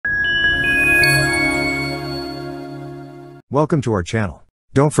Welcome to our channel.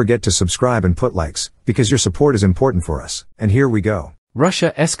 Don't forget to subscribe and put likes, because your support is important for us. And here we go.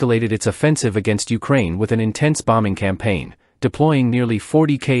 Russia escalated its offensive against Ukraine with an intense bombing campaign, deploying nearly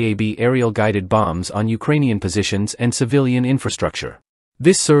 40 KAB aerial-guided bombs on Ukrainian positions and civilian infrastructure.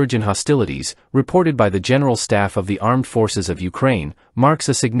 This surge in hostilities, reported by the General Staff of the Armed Forces of Ukraine, marks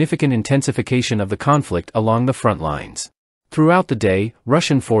a significant intensification of the conflict along the front lines. Throughout the day,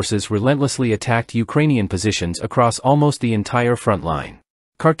 Russian forces relentlessly attacked Ukrainian positions across almost the entire front line.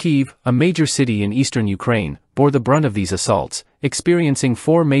 Kharkiv, a major city in eastern Ukraine, bore the brunt of these assaults, experiencing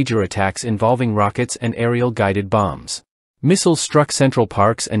 4 major attacks involving rockets and aerial-guided bombs. Missiles struck central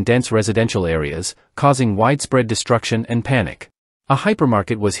parks and dense residential areas, causing widespread destruction and panic. A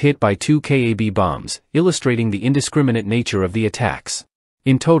hypermarket was hit by 2 KAB bombs, illustrating the indiscriminate nature of the attacks.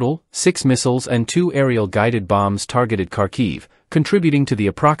 In total, 6 missiles and 2 aerial-guided bombs targeted Kharkiv, contributing to the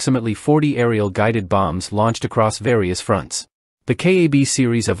approximately 40 aerial-guided bombs launched across various fronts. The KAB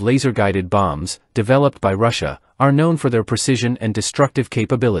series of laser-guided bombs, developed by Russia, are known for their precision and destructive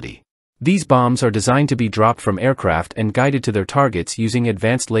capability. These bombs are designed to be dropped from aircraft and guided to their targets using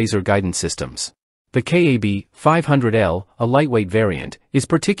advanced laser guidance systems. The KAB 500L, a lightweight variant, is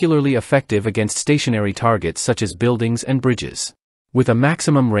particularly effective against stationary targets such as buildings and bridges. With a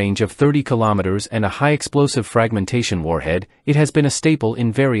maximum range of 30 kilometers and a high explosive fragmentation warhead, it has been a staple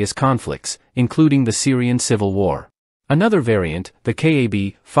in various conflicts, including the Syrian civil war. Another variant, the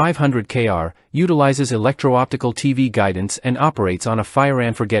KAB 500KR, utilizes electro-optical TV guidance and operates on a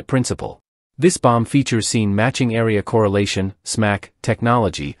fire-and-forget principle. This bomb features scene-matching area correlation (SMAC)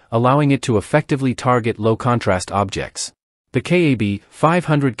 technology, allowing it to effectively target low-contrast objects. The KAB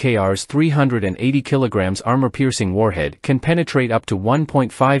 500KR's 380 kg armor-piercing warhead can penetrate up to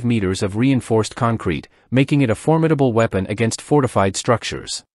 1.5 meters of reinforced concrete, making it a formidable weapon against fortified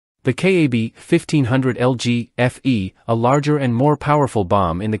structures. The KAB 1500 LG-FE, a larger and more powerful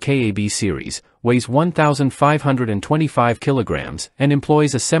bomb in the KAB series, weighs 1,525 kilograms and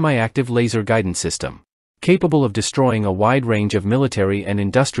employs a semi-active laser guidance system. Capable of destroying a wide range of military and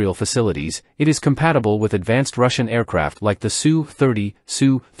industrial facilities, it is compatible with advanced Russian aircraft like the Su-30,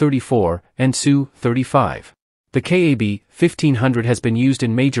 Su-34, and Su-35. The KAB 1500 has been used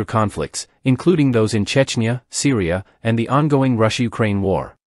in major conflicts, including those in Chechnya, Syria, and the ongoing Russia-Ukraine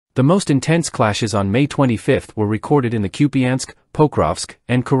war. The most intense clashes on May 25 were recorded in the Kupiansk, Pokrovsk,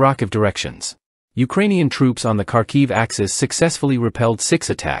 and Kharkiv directions. Ukrainian troops on the Kharkiv axis successfully repelled 6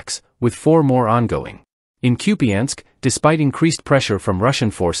 attacks, with 4 more ongoing. In Kupiansk, despite increased pressure from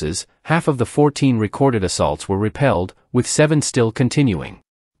Russian forces, half of the 14 recorded assaults were repelled, with 7 still continuing.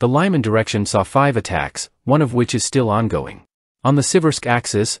 The Lyman direction saw 5 attacks, one of which is still ongoing. On the Siversk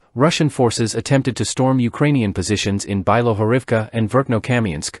axis, Russian forces attempted to storm Ukrainian positions in Bilohorivka and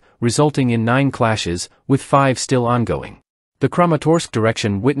Verkhnokamiansk, resulting in 9 clashes, with 5 still ongoing. The Kramatorsk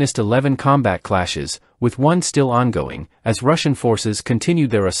direction witnessed 11 combat clashes, with 1 still ongoing, as Russian forces continued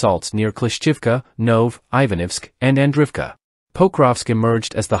their assaults near Klishchivka, Nov, Ivanivsk, and Andrivka. Pokrovsk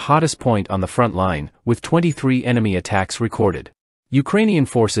emerged as the hottest point on the front line, with 23 enemy attacks recorded. Ukrainian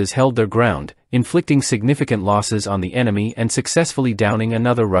forces held their ground, inflicting significant losses on the enemy and successfully downing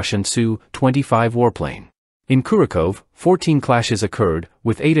another Russian Su-25 warplane. In Kurakov, 14 clashes occurred,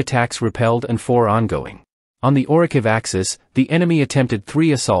 with 8 attacks repelled and 4 ongoing. On the Orikhiv axis, the enemy attempted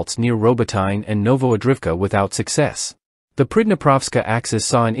 3 assaults near Robotyne and Novoadrivka without success. The Pridniprovska axis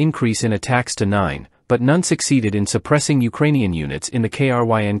saw an increase in attacks to 9, but none succeeded in suppressing Ukrainian units in the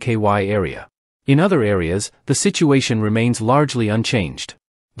Krynky area. In other areas, the situation remains largely unchanged.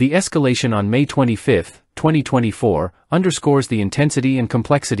 The escalation on May 25, 2024, underscores the intensity and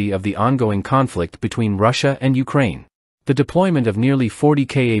complexity of the ongoing conflict between Russia and Ukraine. The deployment of nearly 40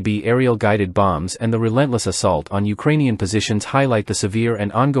 KAB aerial-guided bombs and the relentless assault on Ukrainian positions highlight the severe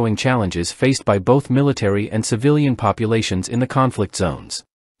and ongoing challenges faced by both military and civilian populations in the conflict zones.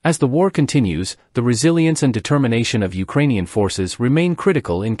 As the war continues, the resilience and determination of Ukrainian forces remain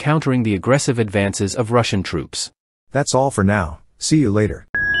critical in countering the aggressive advances of Russian troops. That's all for now. See you later.